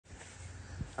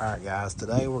Alright guys,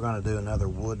 today we're going to do another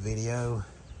wood video.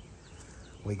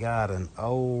 We got an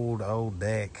old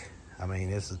deck. I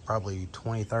mean, this is probably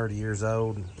 20-30 years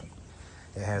old.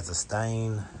 It has a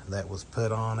stain that was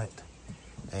put on it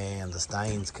and the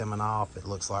stain's coming off. It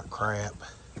looks like crap.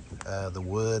 The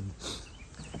wood,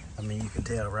 I mean, you can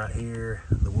tell right here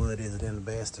the wood isn't in the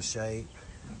best of shape,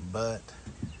 but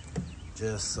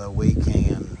just so we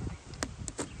can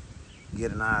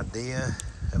get an idea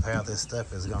of how this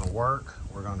stuff is going to work,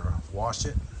 we're going to wash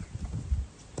it.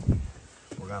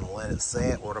 We're going to let it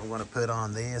set. What I'm going to put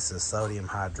on this is sodium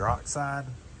hydroxide.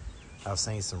 I've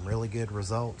seen some really good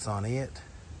results on it.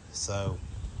 So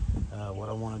what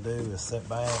I want to do is sit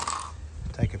back,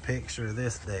 take a picture of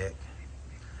this deck,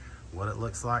 what it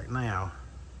looks like now.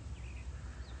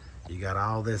 You got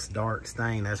all this dark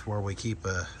stain. That's where we keep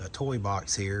a toy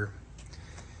box here.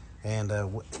 And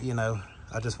you know,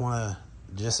 I just want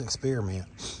to experiment.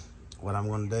 What I'm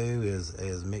going to do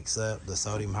is mix up the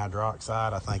sodium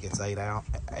hydroxide. I think it's 8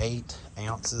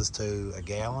 ounces to a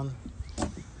gallon,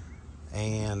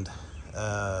 and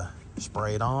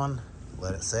spray it on,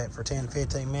 let it set for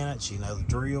 10-15 minutes, you know the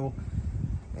drill,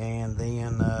 and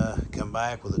then come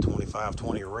back with a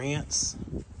 25-20 rinse.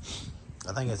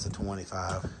 I think it's a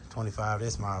 25.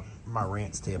 This is my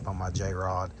rinse tip on my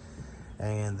Jrod,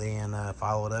 and then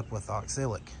follow it up with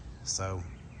oxalic. So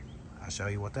I'll show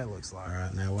you what that looks like. All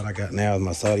right, now what I got now is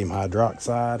my sodium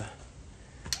hydroxide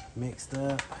mixed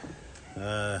up.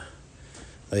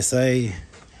 They say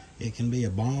it can be a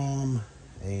bomb,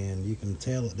 and you can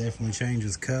tell it definitely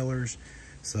changes colors.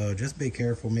 So just be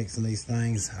careful mixing these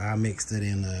things. I mixed it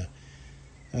in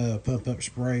a pump-up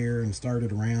sprayer and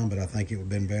started around, but I think it would have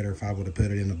been better if I would have put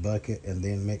it in a bucket and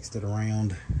then mixed it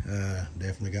around.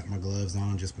 Definitely got my gloves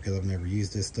on just because I've never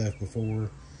used this stuff before.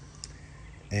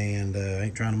 And I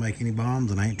ain't trying to make any bombs,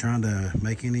 and I ain't trying to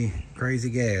make any crazy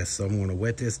gas. So I'm going to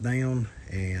wet this down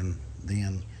and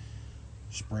then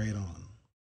spray it on.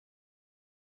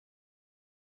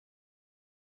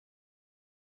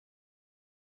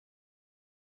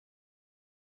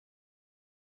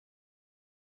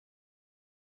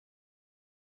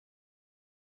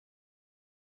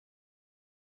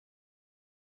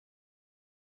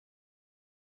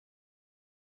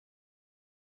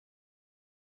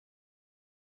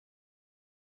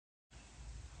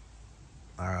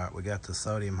 All right, we got the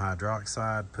sodium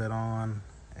hydroxide put on,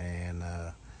 and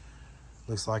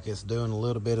looks like it's doing a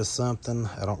little bit of something.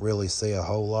 I don't really see a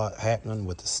whole lot happening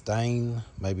with the stain.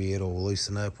 Maybe it'll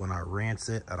loosen up when I rinse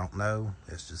it. I don't know.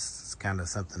 It's kind of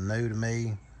something new to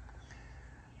me,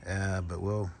 but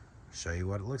we'll show you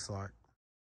what it looks like.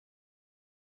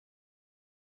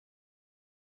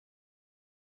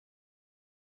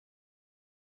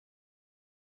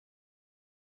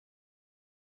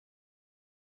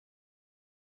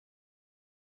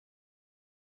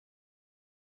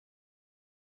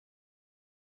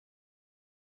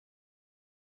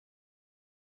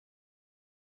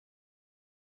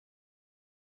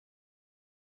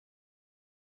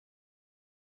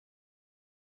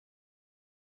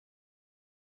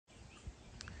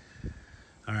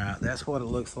 All right, that's what it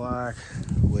looks like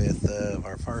with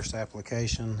our first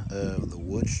application of the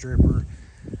wood stripper.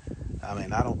 I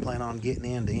mean, I don't plan on getting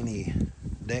into any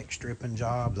deck stripping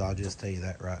jobs, I'll just tell you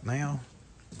that right now.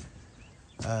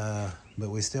 But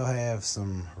we still have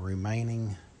some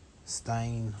remaining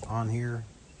stain on here.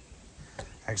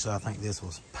 Actually, I think this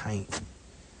was paint.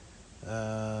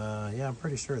 Yeah, I'm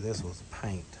pretty sure this was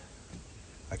paint.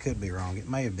 I could be wrong. It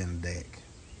may have been deck.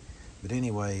 But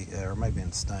anyway, or maybe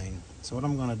in stain. So what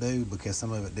I'm going to do, because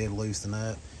some of it did loosen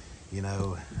up, you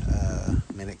know,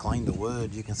 I mean, it cleaned the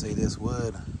wood. You can see this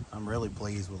wood. I'm really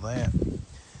pleased with that.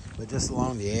 But just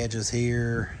along the edges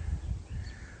here,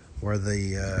 where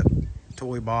the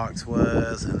toy box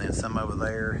was, and then some over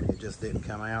there, it just didn't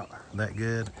come out that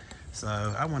good. So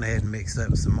I went ahead and mixed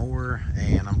up some more,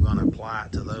 and I'm going to apply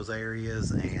it to those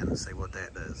areas and see what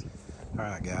that does. All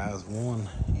right, guys, one,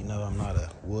 you know I'm not a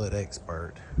wood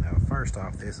expert. Now, first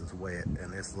off, this is wet,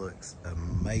 and this looks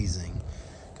amazing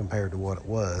compared to what it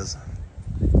was.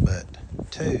 But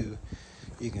two,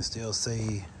 you can still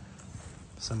see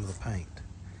some of the paint.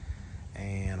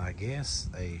 And I guess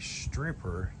a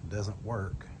stripper doesn't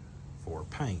work for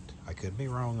paint. I could be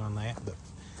wrong on that, but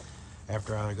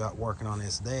after I got working on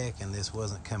this deck and this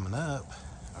wasn't coming up,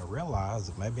 I realized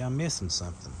that maybe I'm missing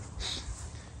something.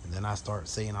 And then I start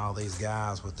seeing all these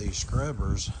guys with these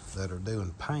scrubbers that are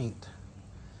doing painting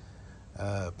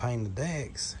the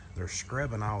decks. They're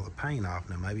scrubbing all the paint off.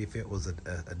 Now, maybe if it was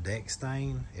a deck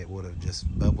stain, it would have just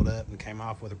bubbled up and came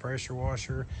off with a pressure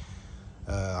washer.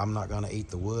 I'm not going to eat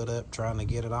the wood up trying to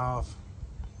get it off,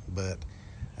 but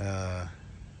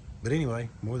But anyway,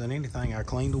 more than anything, I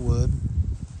cleaned the wood.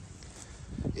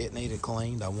 It needed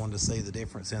cleaned. I wanted to see the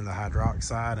difference in the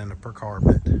hydroxide and the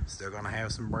percarbonate. Still gonna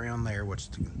have some brown there, which,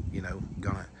 you know,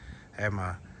 gonna have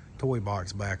my toy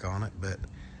box back on it, but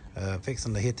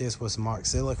fixing to hit this with some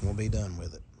oxalic and we'll be done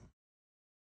with it.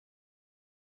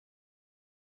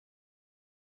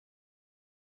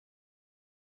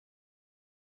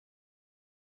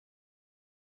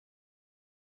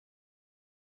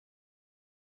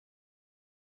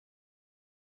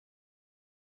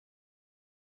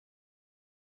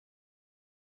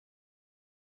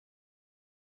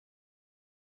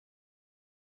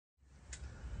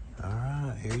 All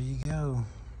right, here you go.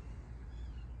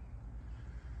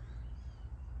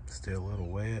 Still a little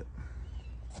wet.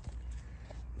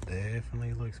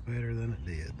 Definitely looks better than it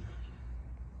did.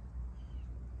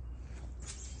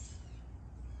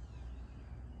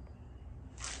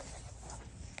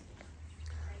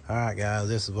 All right, guys,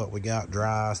 this is what we got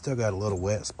dry. Still got a little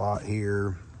wet spot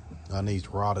here on these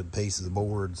rotted pieces of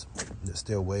boards. It's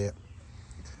still wet,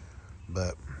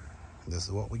 but this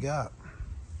is what we got.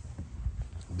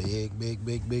 Big, big,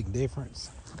 big, big difference.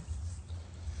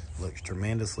 Looks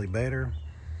tremendously better.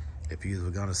 If you were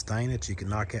gonna stain it, you can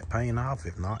knock that paint off.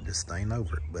 If not, just stain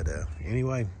over it. But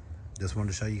anyway, just wanted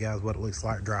to show you guys what it looks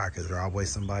like dry, because there's always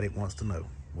somebody that wants to know.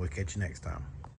 We'll catch you next time.